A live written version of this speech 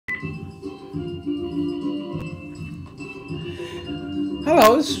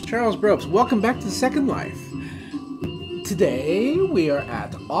Hello, this is Charles Brooks. Welcome back to Second Life. Today we are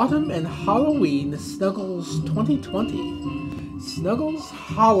at Autumn and Halloween Snuggles 2020. Snuggles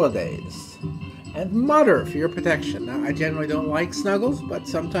Holidays. And Mutter for your protection. Now, I generally don't like Snuggles, but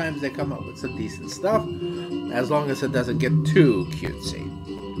sometimes they come up with some decent stuff, as long as it doesn't get too cutesy.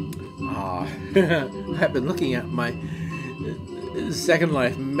 I've been looking at my Second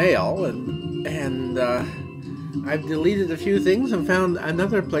Life mail, and I've deleted a few things and found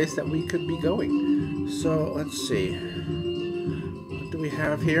another place that we could be going. So, let's see. What do we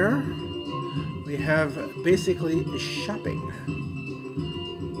have here? We have basically shopping.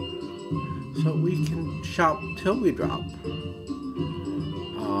 So we can shop till we drop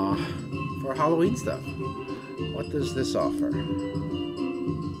for Halloween stuff. What does this offer?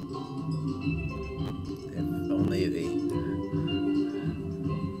 If only the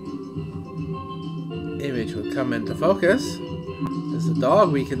image would come into focus. There's a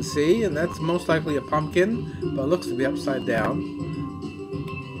dog we can see, and that's most likely a pumpkin, but it looks to be upside down.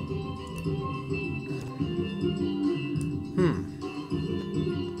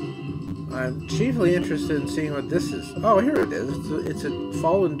 I'm chiefly interested in seeing what this is. Oh, here it is. It's a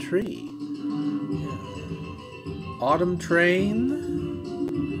fallen tree. Autumn train.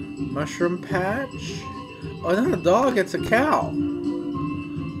 Mushroom patch. Oh, not a dog, it's a cow.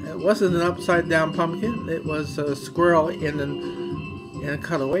 It wasn't an upside down pumpkin. It was a squirrel in a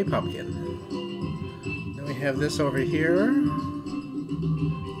cutaway pumpkin. Then we have this over here.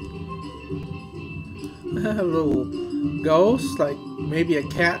 A little ghost, like maybe a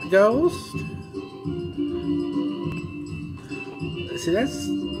cat ghost. See, that's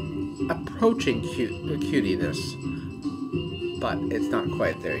approaching cutiness, but it's not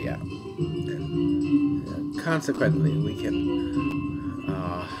quite there yet. And, consequently, we can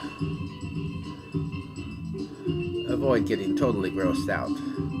avoid getting totally grossed out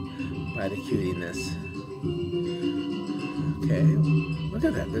by the cutiness. Okay, look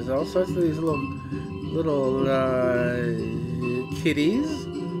at that. There's all sorts of these little kitties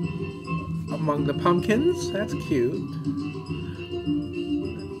among the pumpkins. That's cute.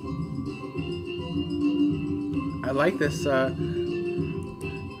 I like this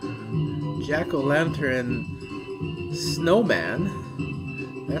jack-o'-lantern snowman.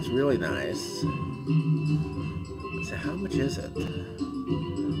 That's really nice. So how much is it?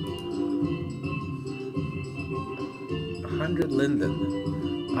 100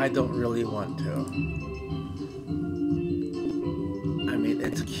 linden. I don't really want to. I mean,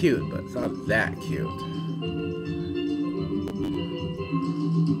 it's cute, but it's not that cute.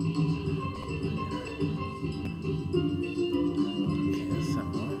 Okay, so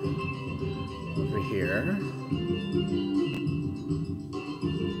over here.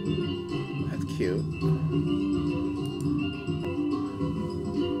 That's cute.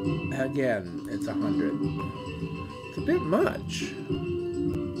 Again, it's 100. It's a bit much.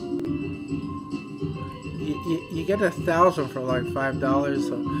 You get 1,000 for like $5,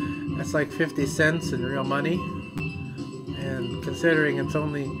 so that's like 50 cents in real money. And considering it's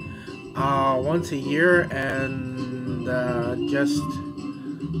only once a year and just,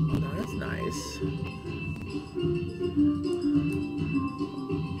 oh no, that's nice.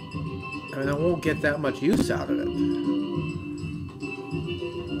 I mean, I won't get that much use out of it.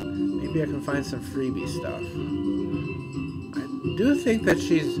 Maybe I can find some freebie stuff. I do think that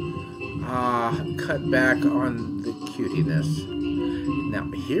she's cut back on the cutiness. Now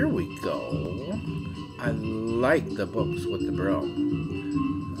here we go. I like the books with the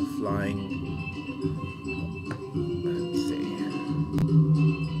broom. The flying. Let's see.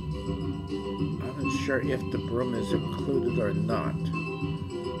 I'm not sure if the broom is included or not.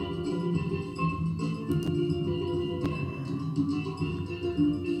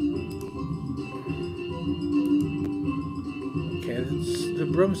 The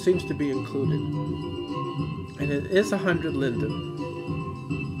broom seems to be included, and it is 100 linden.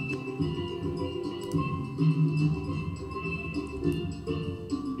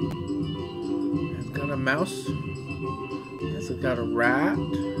 It's got a mouse. It's got a rat.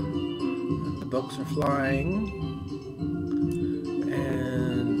 The books are flying,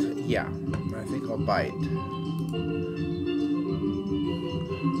 and yeah, I think I'll bite.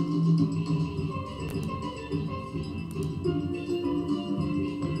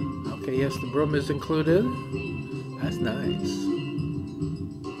 Yes, the broom is included. That's nice.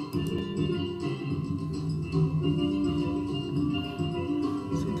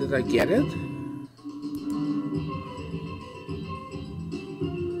 See, did I get it?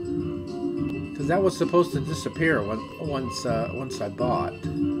 Because that was supposed to disappear once I bought.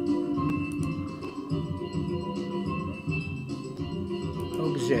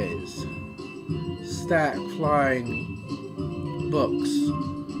 PJs. Stack flying books.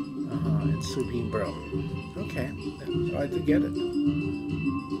 And sweeping broom. Okay, so I did get it.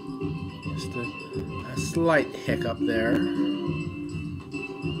 Just a slight hiccup there.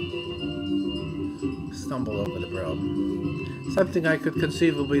 Stumble over the broom. Something I could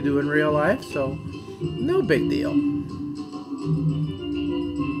conceivably do in real life, so no big deal.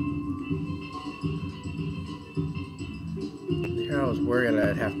 Here I was worried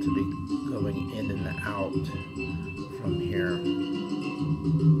I'd have to be going in and out from here.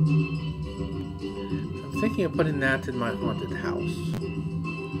 So I'm thinking of putting that in my haunted house.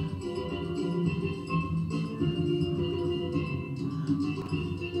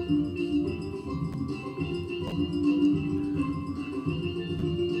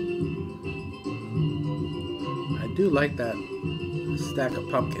 I do like that stack of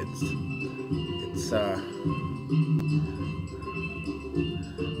pumpkins. It's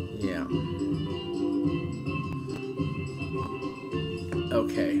yeah.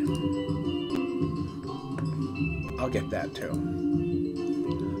 Okay. I'll get that too.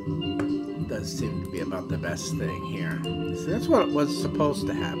 Does seem to be about the best thing here. So that's what was supposed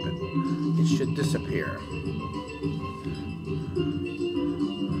to happen. It should disappear.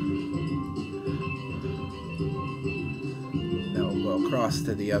 Now we'll go across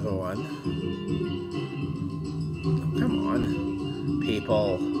to the other one. Oh, come on,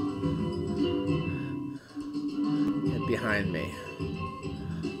 people. Get behind me.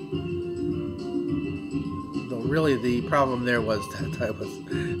 Though really the problem there was that I was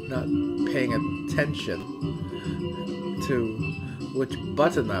not paying attention to which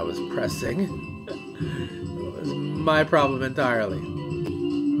button I was pressing. It was my problem entirely.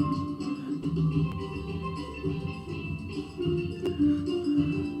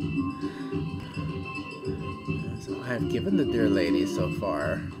 So I've given the dear lady so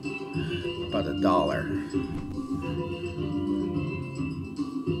far about $1.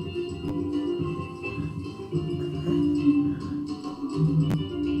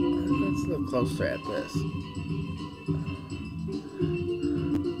 Let's look closer at this.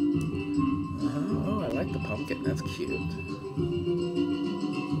 Oh, I like the pumpkin. That's cute.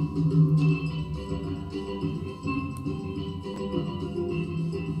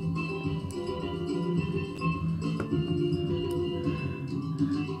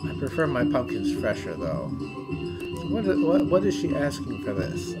 I prefer my pumpkins fresher, though. So what is she asking for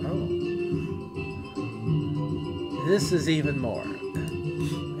this? Oh. This is even more.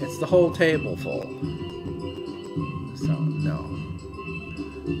 It's the whole table full. So, no.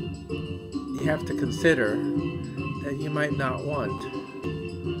 You have to consider that you might not want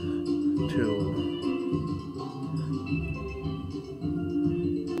to...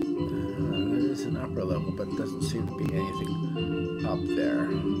 there is an upper level, but doesn't seem to be anything up there.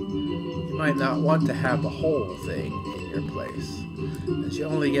 You might not want to have the whole thing in your place, as you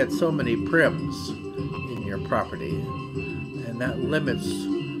only get so many prims in your property, and that limits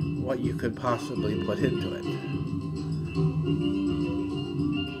what you could possibly put into it.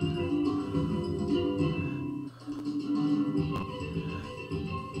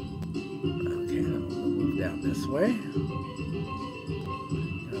 Okay, then we'll move down this way.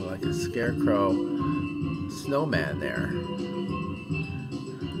 Kind of like a scarecrow snowman there.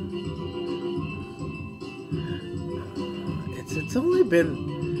 It's only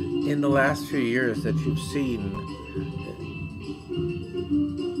been in the last few years that you've seen.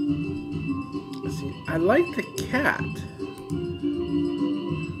 See, I like the cat,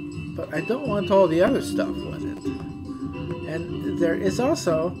 but I don't want all the other stuff with it. And there is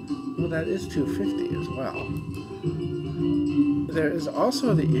also, well, that is $2.50 as well. There is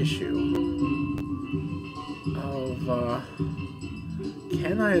also the issue of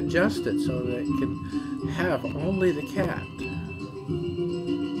can I adjust it so that it can have only the cat?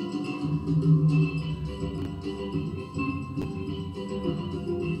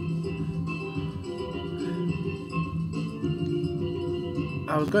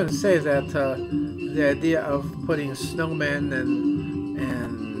 I was going to say that the idea of putting snowmen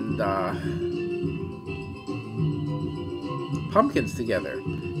and pumpkins together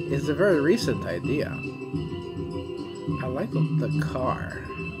is a very recent idea. I like the car.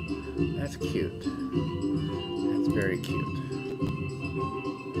 That's cute. That's very cute.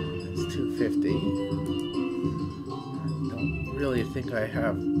 That's $2.50. I don't really think I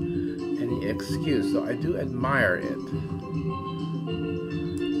have any excuse, though I do admire it.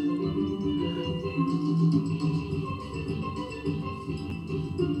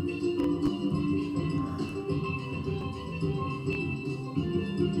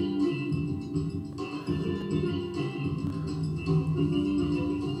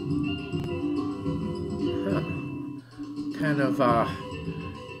 kind of,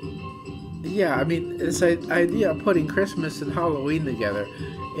 yeah, I mean, this idea of putting Christmas and Halloween together,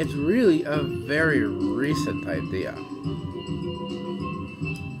 it's really a very recent idea.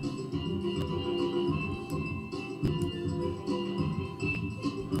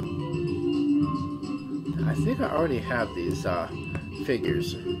 I think I already have these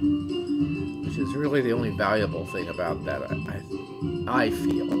figures, which is really the only valuable thing about that, I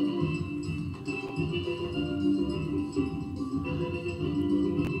feel.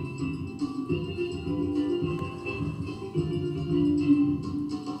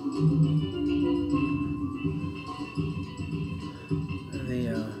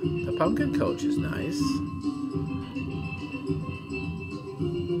 The pumpkin coach is nice.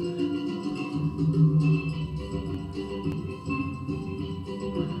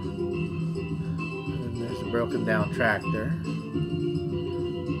 And there's a broken down tractor.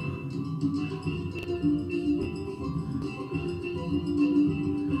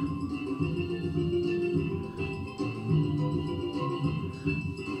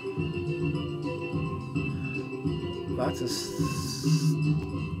 Lots of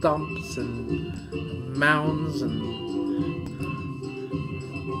stumps and mounds and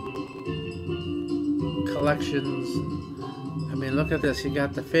collections. I mean, look at this. You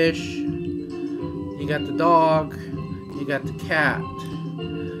got the fish, you got the dog, you got the cat,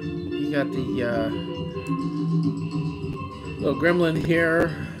 you got the little gremlin here,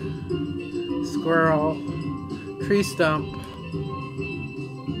 squirrel, tree stump,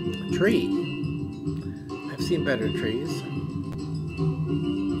 tree. I've seen better trees.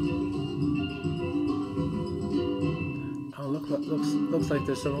 Oh, looks like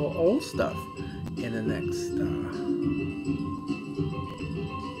there's some old stuff in the next.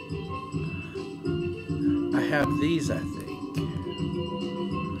 I have these, I think.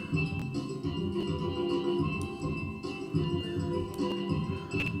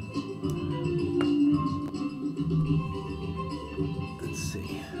 Let's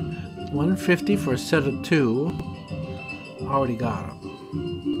see. $150 for a set of 2. Already got them.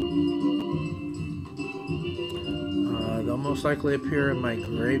 They'll most likely appear in my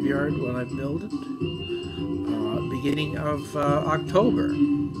graveyard when I build it. Beginning of October.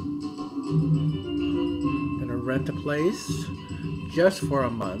 Gonna rent a place just for a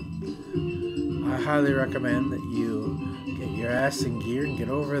month. I highly recommend that you get your ass in gear and get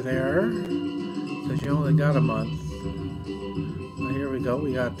over there, because you only got a month. Well, here we go.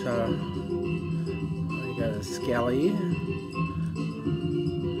 We got a Skelly.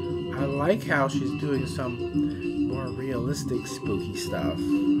 I like how she's doing some more realistic spooky stuff.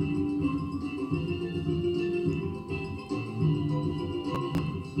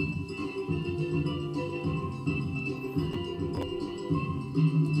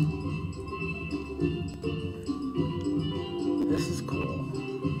 This is cool.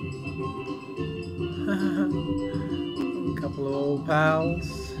 A couple of old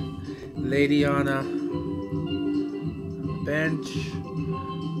pals. Lady on a bench,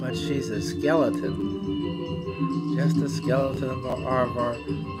 but she's a skeleton. Just a skeleton of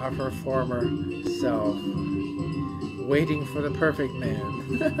her former self, waiting for the perfect man.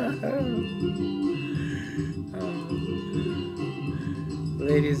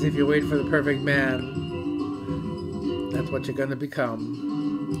 Ladies, if you wait for the perfect man, that's what you're gonna become.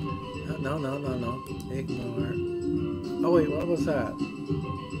 No. Ignore. Oh wait, what was that?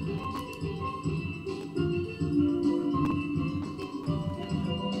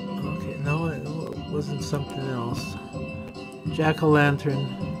 Okay, no, it wasn't something else. Jack-o'-lantern.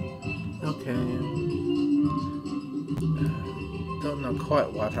 Okay. Don't know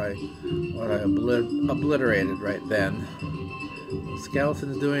quite what I obliterated right then. The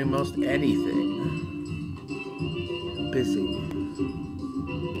skeleton's doing most anything. Busy.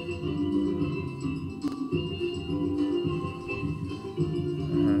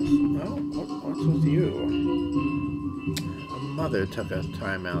 Well, what's with you? A mother took us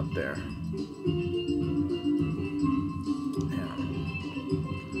time out there. Yeah.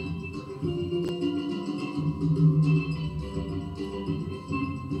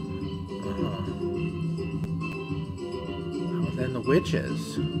 Oh, then the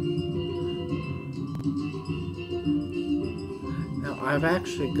witches. Now, I've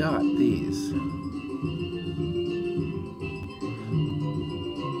actually got these.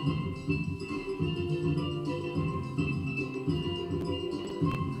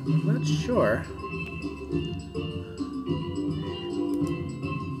 I'm not sure.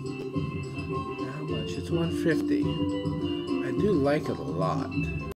 How much? It's $150. I do like it a lot.